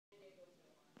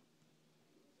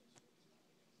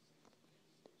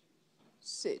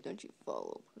Sit, don't you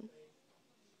fall over.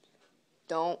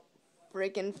 Don't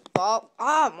freaking fall.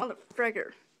 Ah, mother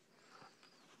fricker.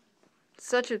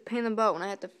 Such a pain in the butt when I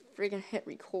have to freaking hit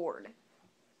record.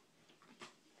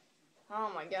 Oh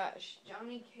my gosh,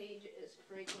 Johnny Cage is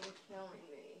freaking killing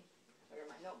me. I got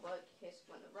my notebook in case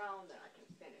when the round, then I can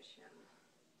finish him.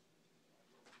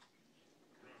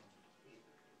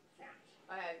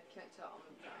 I can't tell.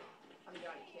 I'm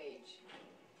Johnny Cage.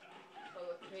 So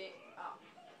look me. Oh.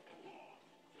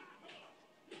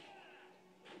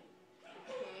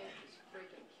 He's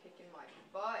freaking kicking my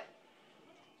butt.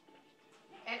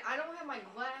 And I don't have my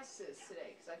glasses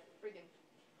today because I freaking.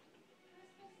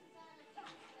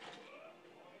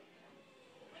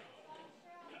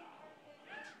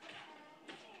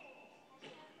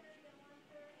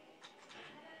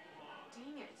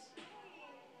 Dang it.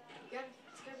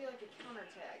 It's gotta be like a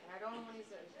counterattack, and I don't know when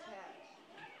he's an attack.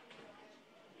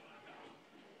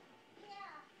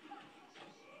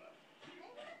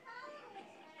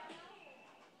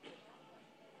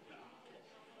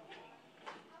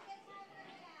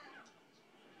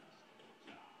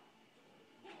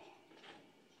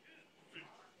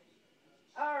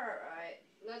 Alright,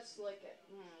 let's look at,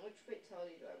 which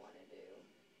fatality do I want to do?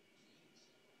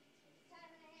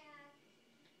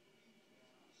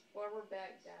 Forward,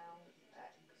 back, down,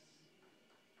 X.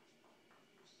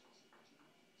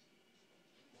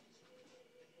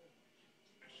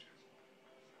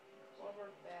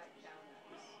 Forward, back, down,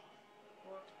 X.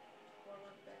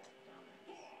 Forward, back, down,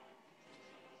 X.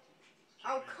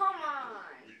 Oh, come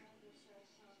on!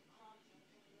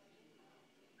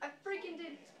 I freaking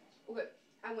did. Okay,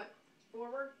 I went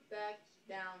forward, back,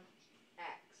 down,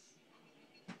 X.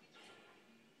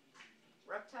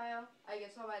 Reptile, I can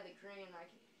tell by the green, I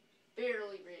can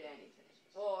barely read anything.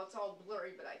 Well, it's all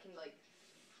blurry, but I can, like,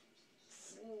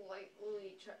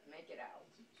 slightly make it out.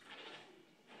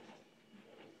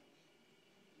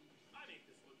 I make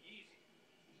this look easy.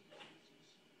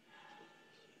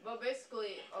 But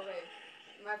basically, okay,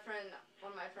 one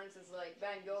of my friends is like,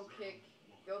 Ben, go kick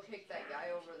that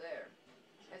guy over there.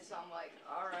 And so I'm like,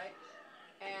 alright.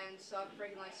 And so I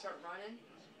freaking like start running.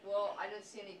 Well, I didn't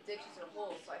see any ditches or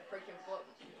holes, so I freaking broke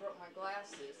my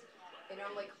glasses. And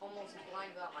I'm like almost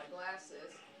blind without my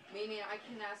glasses. Meaning I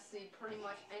cannot see pretty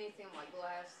much anything with my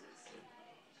glasses.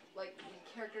 Like, the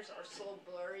characters are so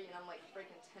blurry and I'm like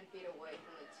freaking 10 feet away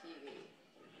from the TV.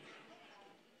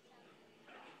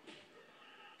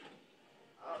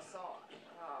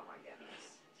 Oh my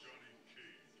goodness.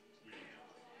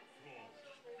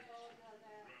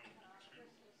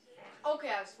 Okay,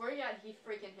 I swear to God, he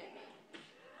freaking hit me.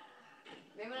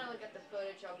 Maybe when I look at the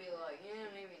footage, I'll be like, yeah,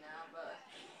 maybe not, but...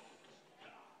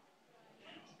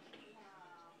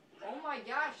 Oh my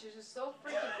gosh, this is so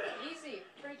freaking easy.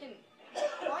 Freaking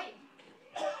fight.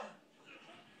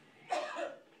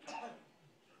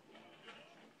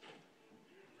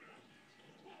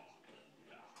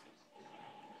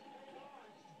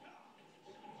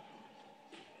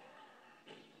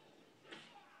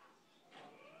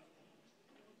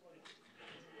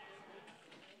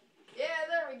 Yeah,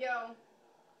 there we go.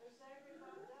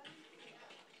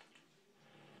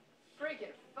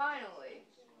 Freaking finally.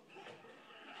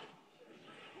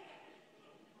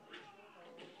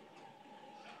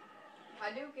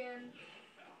 Hadouken.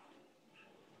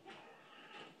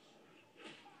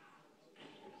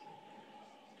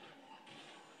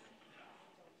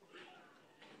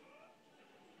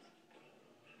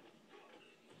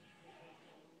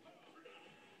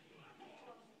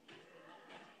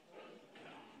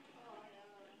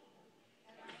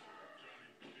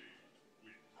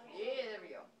 Yeah, there we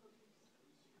go.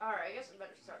 Alright, I guess I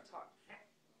better start talking.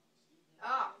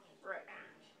 Ah, frick.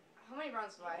 How many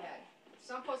rounds have I had?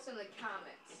 Some post in the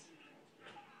comments.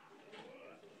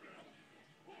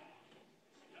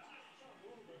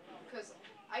 Because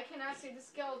I cannot see the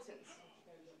skeletons.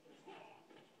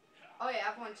 Oh yeah,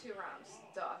 I've won 2 rounds.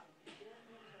 Duh.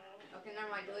 Okay, never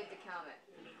mind. Delete the comment.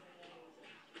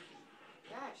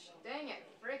 Gosh, dang it.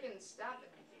 Freaking stop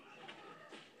it.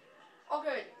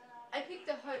 Okay, I picked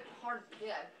the hard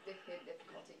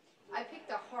difficulty. I picked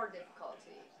the hard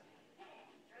difficulty.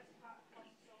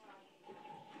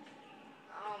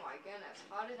 Oh my goodness.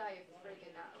 How did I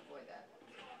freaking not avoid that?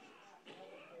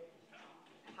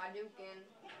 Hadouken.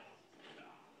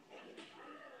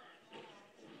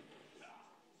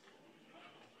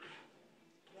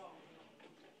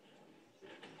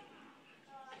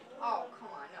 Oh, come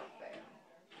on, no fair.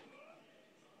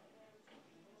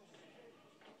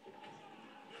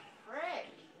 Frick!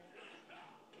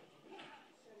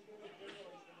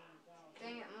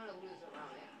 Dang it, I'm gonna lose a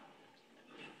round in.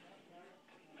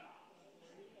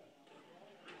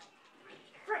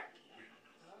 Frick!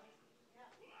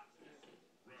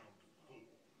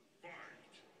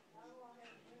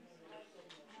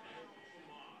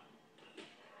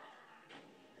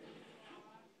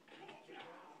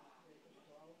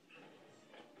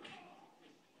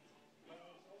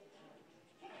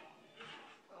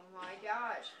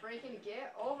 freaking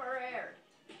get over here.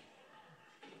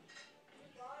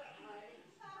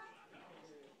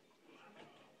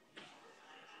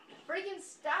 Freaking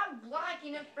stop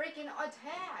blocking and freaking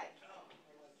attack.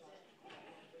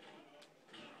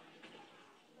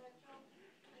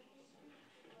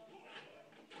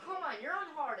 Come on, you're on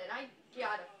hard and I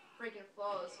got a freaking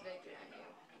flawless victory on you.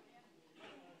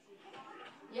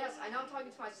 Yes, I know I'm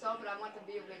talking to myself, but I want the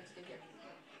video games to hear.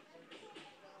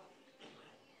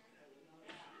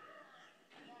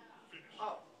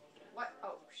 Oh, what?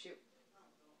 Oh, shoot.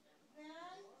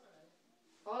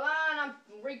 Hold on, I'm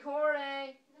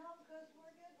recording. No, because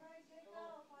we're getting ready to take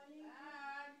off. I need you.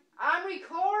 I'm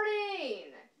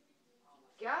recording.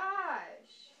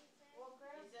 Gosh. Well,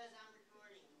 grab, He says I'm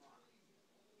recording.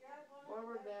 grab one.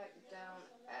 Forward, back, down,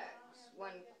 X.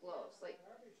 When close. Like,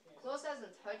 close as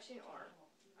in touching or...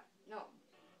 No.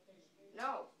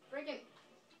 No. Freaking...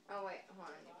 Oh, wait. Hold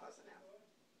on. I need to pause it now.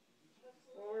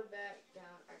 Forward, back,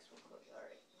 down, X when close.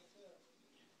 Alright.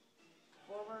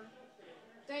 Forward.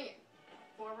 Dang it.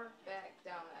 Forward, back,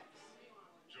 down, X.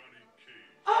 Johnny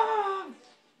Cage. Oh!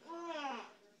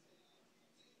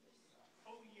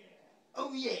 Oh yeah.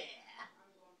 Oh yeah.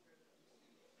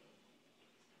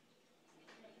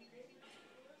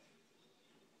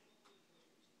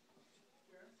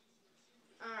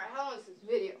 Alright, how long is this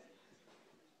video?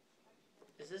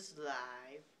 Is this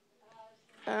live?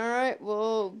 Alright,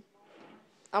 well,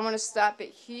 I'm gonna stop it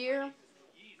here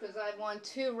because I've won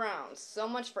 2 rounds. So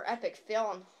much for epic fail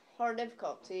on hard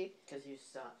difficulty. Because you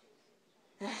suck.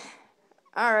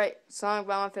 Alright, Sonic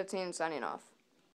Bomb 15 signing off.